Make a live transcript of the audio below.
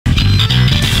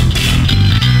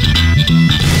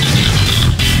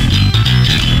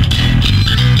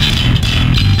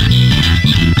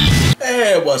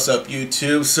What's up,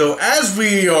 YouTube? So as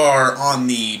we are on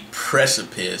the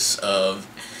precipice of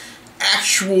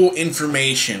actual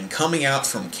information coming out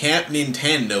from Camp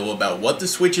Nintendo about what the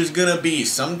Switch is gonna be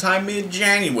sometime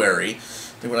mid-January, I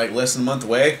think we're like less than a month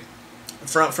away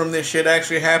from this shit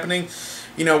actually happening.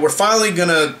 You know, we're finally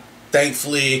gonna,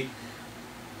 thankfully,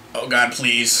 oh god,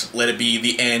 please, let it be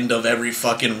the end of every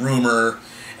fucking rumor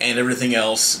and everything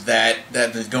else that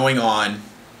is going on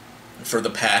for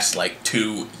the past, like,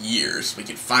 2 years. We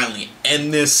can finally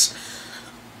end this.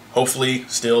 Hopefully,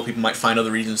 still, people might find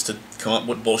other reasons to come up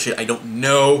with bullshit. I don't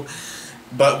know.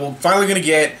 But we're finally going to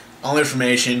get all the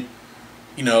information.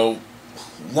 You know,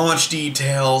 launch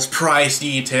details, price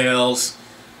details,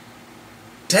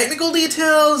 technical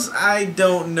details, I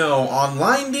don't know.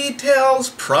 Online details,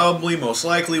 probably, most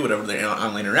likely, whatever the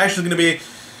online interaction is going to be,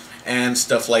 and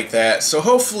stuff like that. So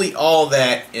hopefully all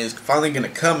that is finally going to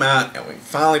come out, and we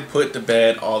finally put to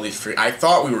bed all these free... I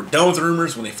thought we were done with the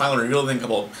rumors when they finally revealed them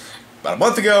about a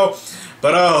month ago,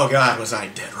 but oh god, was I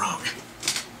dead wrong.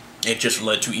 It just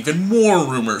led to even more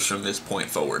rumors from this point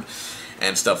forward,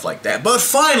 and stuff like that. But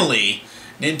finally,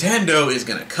 Nintendo is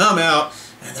going to come out,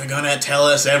 and they're going to tell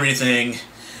us everything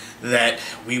that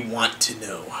we want to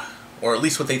know. Or at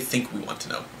least what they think we want to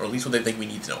know. Or at least what they think we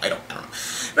need to know. I don't know.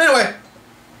 But anyway,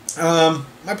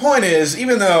 my point is,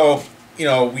 even though, you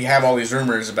know, we have all these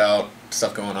rumors about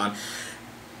stuff going on,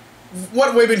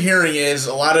 what we've been hearing is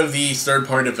a lot of these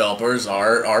third-party developers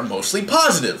are mostly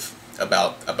positive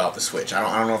about the Switch. I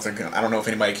don't know if they're gonna, I don't know if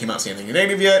anybody came out saying anything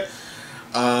negative yet.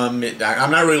 I'm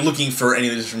not really looking for any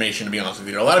of this information, to be honest with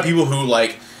you. There are a lot of people who,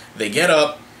 like, they get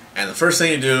up and the first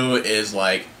thing they do is,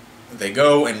 like, they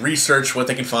go and research what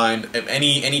they can find of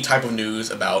any type of news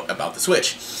about the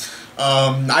Switch.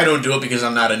 I don't do it because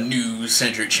I'm not a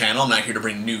news-centric channel. I'm not here to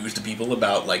bring news to people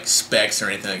about, like, specs or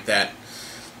anything like that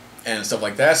and stuff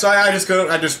like that. So I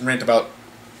just rant about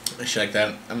shit like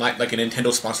that. I'm not like a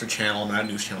Nintendo-sponsored channel. I'm not a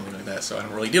news channel or anything like that, so I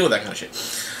don't really deal with that kind of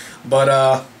shit.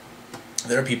 But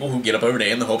there are people who get up every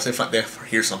day in the hopes they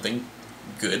hear something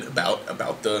good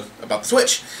about the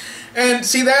Switch. And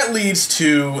see, that leads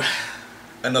to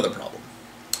another problem.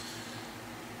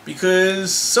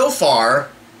 Because so far,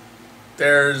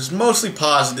 there's mostly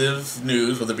positive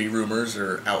news, whether it be rumors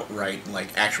or outright, like,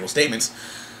 actual statements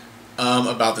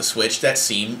about the Switch that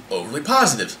seem overly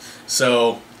positive.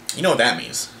 So, you know what that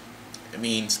means. It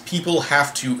means people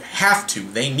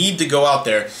they need to go out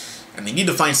there and they need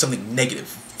to find something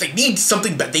negative. They need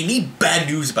something bad. They need bad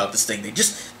news about this thing. They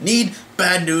just need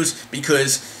bad news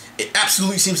because it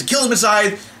absolutely seems to kill them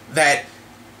inside that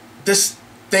this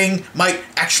thing might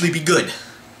actually be good.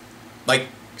 Like,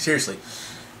 seriously.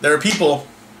 There are people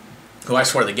who, I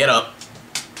swear, they get up,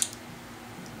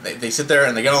 they sit there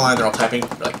and they get online, they're all typing,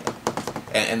 they're like,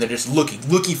 and they're just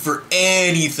looking for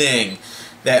anything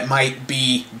that might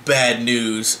be bad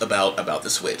news about the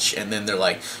Switch. And then they're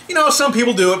like, you know, some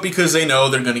people do it because they know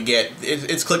they're gonna get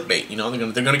it's clickbait. You know,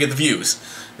 they're gonna get the views.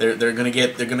 They're gonna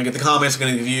get the comments. They're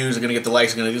gonna get the views. They're gonna get the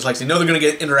likes. They're gonna get the dislikes. They know they're gonna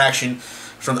get interaction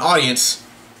from the audience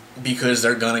because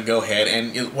they're gonna go ahead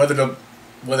and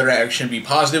whether it actually be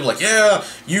positive, like, yeah,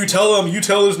 you tell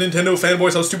those Nintendo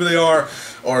fanboys how stupid they are,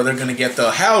 or they're gonna get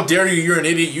the, how dare you, you're an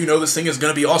idiot, you know this thing is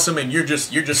gonna be awesome, and you're just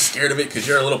scared of it because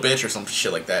you're a little bitch, or some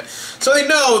shit like that. So they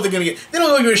know they're gonna get, they don't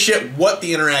really give a shit what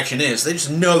the interaction is, they just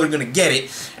know they're gonna get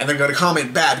it, and they're gonna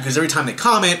comment back, because every time they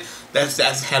comment, that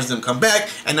has them come back,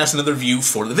 and that's another view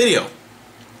for the video,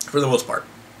 for the most part.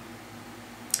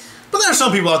 But there are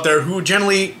some people out there who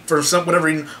generally, for whatever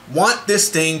reason, want this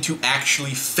thing to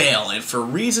actually fail, and for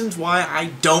reasons why I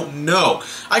don't know.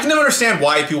 I can never understand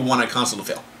why people want a console to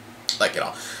fail, like, at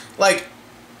all. Like,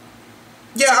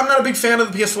 yeah, I'm not a big fan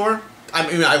of the PS4.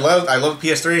 I mean, I love the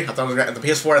PS3. I thought it was great. The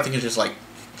PS4, I think, is just like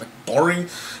boring,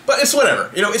 but it's whatever.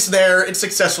 You know, it's there. It's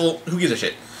successful. Who gives a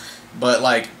shit? But,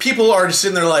 like, people are just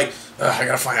sitting there like, I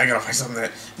gotta find something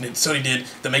that Sony did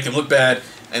to make them look bad.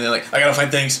 And they're like, I gotta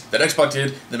find things that Xbox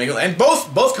did to make it... And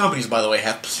both companies, by the way,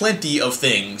 have plenty of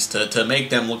things to make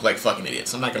them look like fucking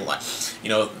idiots. I'm not gonna lie. You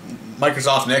know,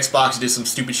 Microsoft and Xbox did some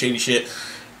stupid, shady shit.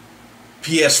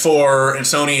 PS4 and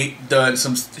Sony done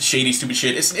some shady, stupid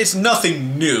shit. It's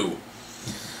nothing new.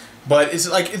 But it's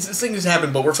like, it's things that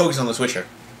happen, but we're focused on the Switch here.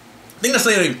 I think that's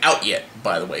not even out yet,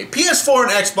 by the way. PS4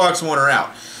 and Xbox One are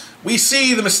out. We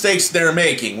see the mistakes they're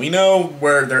making. We know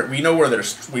where their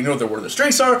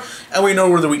strengths are, and we know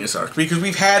where their weaknesses are because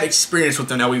we've had experience with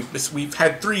them now. We've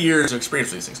had 3 years of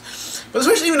experience with these things. But the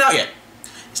Switch isn't even out yet.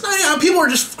 It's not out. People are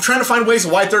just trying to find ways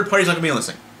of why third parties not gonna be on this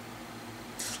thing.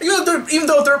 Even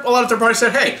though a lot of third parties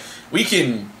said, "Hey, we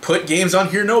can put games on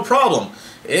here, no problem.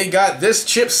 It got this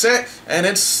chipset, and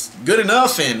it's good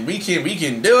enough, and we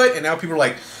can do it." And now people are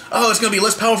like, oh, it's going to be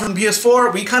less powerful than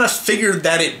PS4. We kind of figured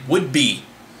that it would be.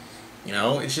 You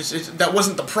know, that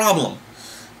wasn't the problem.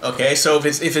 Okay, so if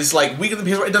it's like weaker than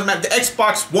the PS4, it doesn't matter. The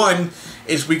Xbox One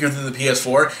is weaker than the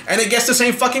PS4, and it gets the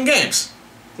same fucking games.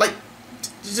 Like,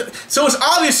 so it's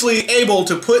obviously able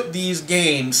to put these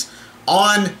games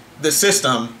on the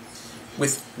system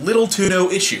with little to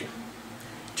no issue.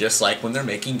 Just like when they're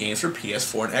making games for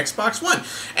PS4 and Xbox One.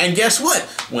 And guess what?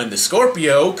 When the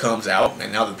Scorpio comes out,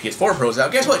 and now the PS4 Pro's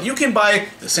out, guess what? You can buy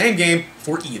the same game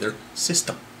for either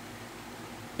system.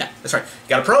 Yeah, that's right. You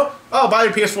got a Pro? Oh, buy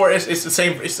your PS4. It's the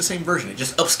same. It's the same version. It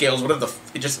just upscales whatever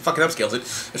it just fucking upscales it.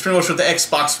 It's pretty much what the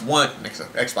Xbox One,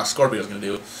 Xbox Scorpio is going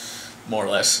to do, more or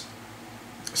less.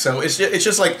 So it's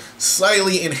just like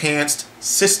slightly enhanced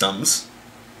systems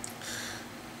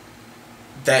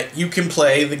that you can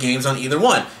play the games on either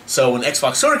one. So when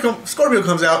Xbox Scorpio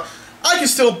comes out, I can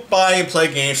still buy and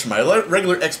play games from my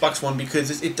regular Xbox One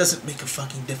because it doesn't make a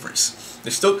fucking difference.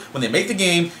 They're still, when they make the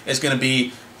game, it's going to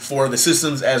be for the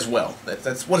systems as well.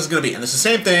 That's what it's going to be. And it's the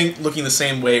same thing, looking the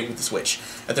same way with the Switch.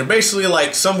 That they're basically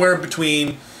like somewhere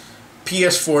between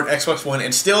PS4 and Xbox One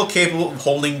and still capable of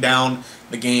holding down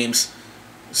the games,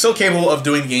 still capable of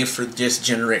doing games for this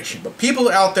generation. But people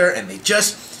are out there and they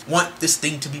just want this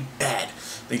thing to be bad.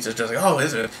 They just like, oh,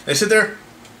 is it? They sit there,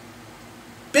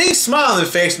 big smile on their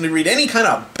face when they read any kind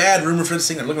of bad rumor for this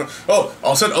thing. They're looking, oh,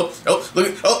 all of a sudden, oh,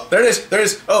 look, oh, there it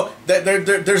is, oh,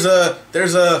 there's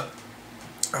a,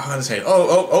 how to say it?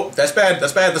 Oh, that's bad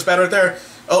right there.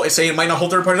 Oh, it's saying it might not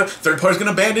hold third parties up. Third party's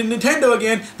gonna abandon Nintendo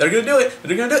again. They're gonna do it.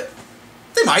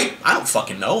 They might. I don't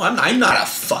fucking know. I'm not a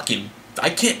fucking, I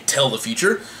can't tell the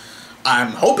future.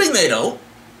 I'm hoping they don't.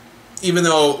 Even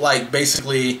though, like,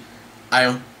 basically,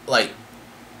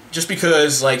 just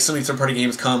because, like, some of these third-party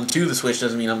games come to the Switch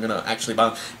doesn't mean I'm gonna actually buy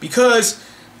them. Because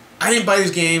I didn't buy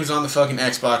these games on the fucking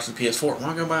Xbox or PS4. Why am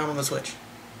I gonna buy them on the Switch?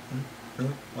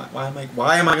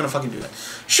 Why am I gonna fucking do that?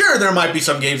 Sure, there might be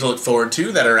some games to look forward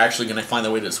to that are actually gonna find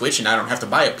their way to the Switch, and I don't have to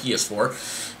buy a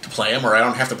PS4 to play them, or I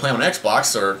don't have to play them on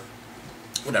Xbox, or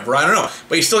whatever, I don't know.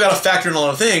 But you still gotta factor in a lot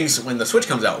of things when the Switch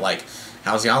comes out, like,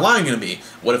 how's the online gonna be?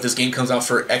 What if this game comes out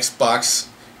for Xbox,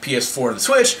 PS4, and the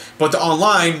Switch, but the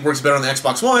online works better on the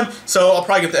Xbox One, so I'll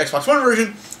probably get the Xbox One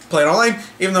version, play it online,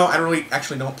 even though I really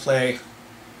actually don't play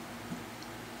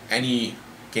any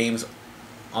games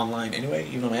online anyway,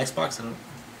 even on my Xbox. I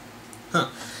don't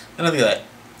think of that.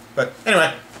 But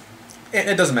anyway,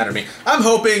 it doesn't matter to me. I'm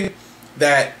hoping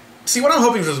that, see, what I'm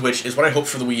hoping for the Switch is what I hoped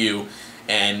for the Wii U,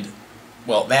 and,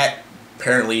 well, that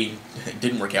apparently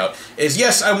didn't work out, is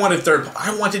yes, I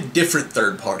wanted different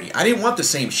third party. I didn't want the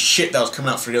same shit that was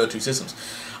coming out for the other two systems.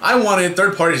 I wanted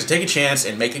third parties to take a chance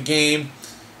and make a game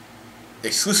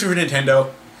exclusive for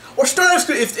Nintendo, or start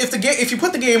if you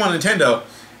put the game on Nintendo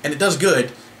and it does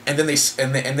good, and then they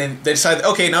decide,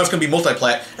 okay, now it's going to be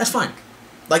multi-plat, that's fine.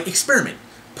 Like, experiment.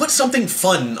 Put something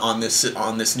fun on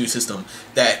this new system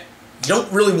that you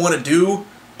don't really want to do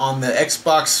on the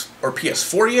Xbox or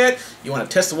PS4 yet. You want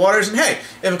to test the waters, and hey,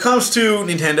 if it comes to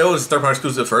Nintendo as third-party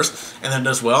exclusive first, and then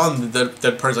does well, and the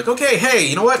third party's like, okay, hey,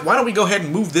 you know what? Why don't we go ahead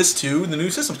and move this to the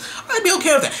new systems? I'd be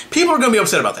okay with that. People are going to be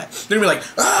upset about that. They're going to be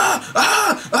like,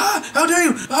 how dare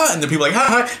you? And then people are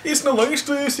like, it's no longer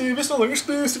exclusive. It's no longer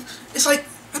exclusive. It's like,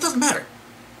 that doesn't matter.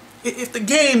 If the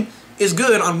game is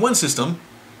good on one system,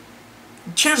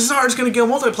 chances are it's going to go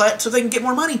multi-plat so they can get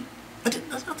more money.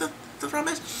 That's not the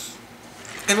problem is.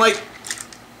 And, like,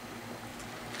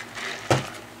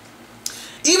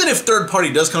 even if third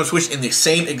party does come to Switch in the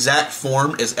same exact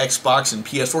form as Xbox and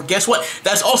PS4, guess what?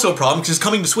 That's also a problem because it's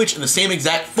coming to Switch in the same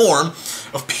exact form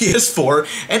of PS4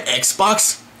 and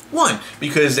Xbox One.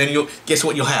 Because then guess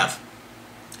what you'll have?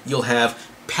 You'll have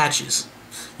patches.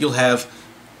 You'll have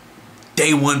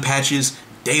day one patches,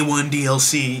 day one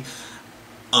DLC,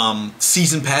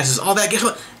 season passes, all that. Guess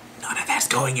what? None of that's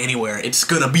going anywhere. It's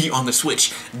going to be on the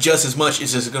Switch just as much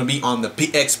as it's going to be on the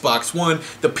Xbox One,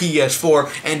 the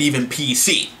PS4, and even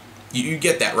PC. You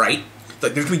get that, right?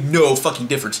 Like, there's going to be no fucking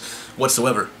difference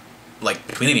whatsoever, like,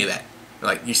 between any of that.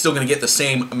 Like, you're still going to get the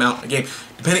same amount of game.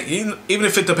 Even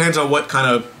if it depends on what kind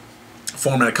of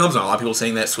format it comes on. A lot of people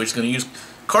saying that Switch is going to use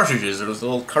cartridges, or those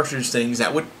little cartridge things.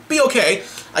 That would be okay,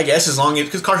 I guess, as long as,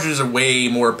 because cartridges are way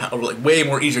more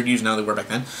easier to use now than they were back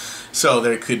then. So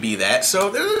there could be that. So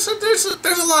there's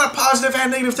a lot of positive and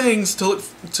negative things to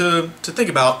think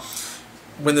about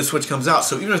when the Switch comes out.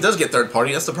 So even if it does get third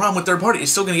party, that's the problem with third party.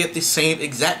 It's still going to get the same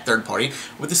exact third party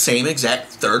with the same exact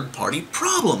third party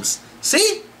problems.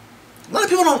 See? A lot of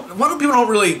people don't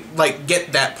really like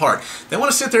get that part. They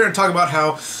want to sit there and talk about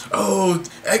how, oh,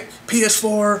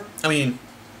 PS4. I mean,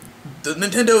 the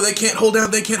Nintendo, they can't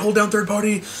hold down third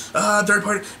party.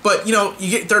 But, you know, you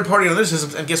get third party on their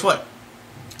systems, and guess what?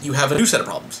 You have a new set of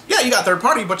problems. Yeah, you got third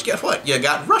party, but guess what? You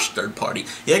got rushed third party.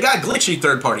 You got glitchy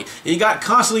third party. You got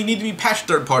constantly need to be patched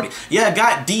third party. You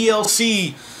got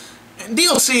DLC. And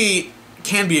DLC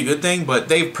can be a good thing, but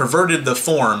they've perverted the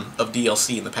form of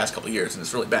DLC in the past couple of years, and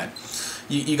it's really bad.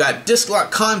 You got disc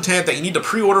lock content that you need to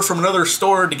pre-order from another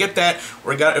store to get that,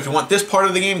 or if you want this part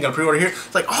of the game, you got to pre-order here.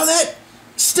 It's like, all that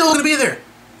is still going to be there.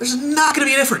 There's not going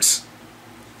to be a difference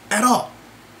at all.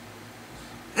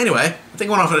 Anyway, I think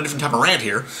I went off on a different type of rant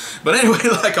here. But anyway,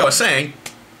 like I was saying,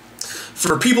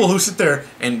 for people who sit there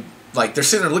and, like, they're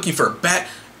sitting there looking for a bat,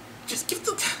 just give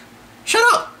the... Shut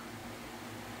up!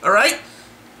 Alright?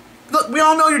 Look, we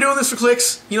all know you're doing this for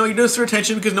clicks. You know, you're doing this for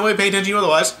attention because nobody pays attention to you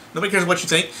otherwise. Nobody cares what you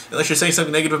think, unless you're saying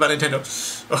something negative about Nintendo.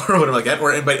 Or whatever like that,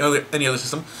 or any other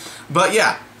system. But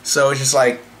yeah, so it's just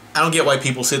like, I don't get why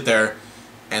people sit there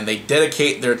and they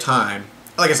dedicate their time.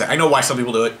 Like I said, I know why some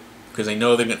people do it. Because they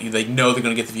know they're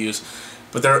gonna get the views,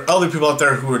 but there are other people out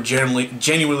there who are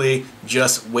genuinely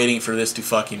just waiting for this to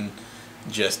fucking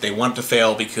they want it to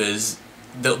fail because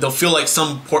they'll feel like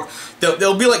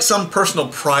there'll be like some personal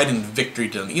pride and victory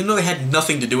to them, even though they had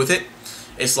nothing to do with it.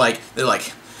 It's like they're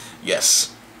like,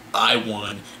 yes, I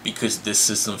won because this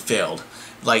system failed.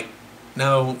 Like,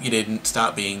 no, you didn't.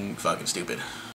 Stop being fucking stupid.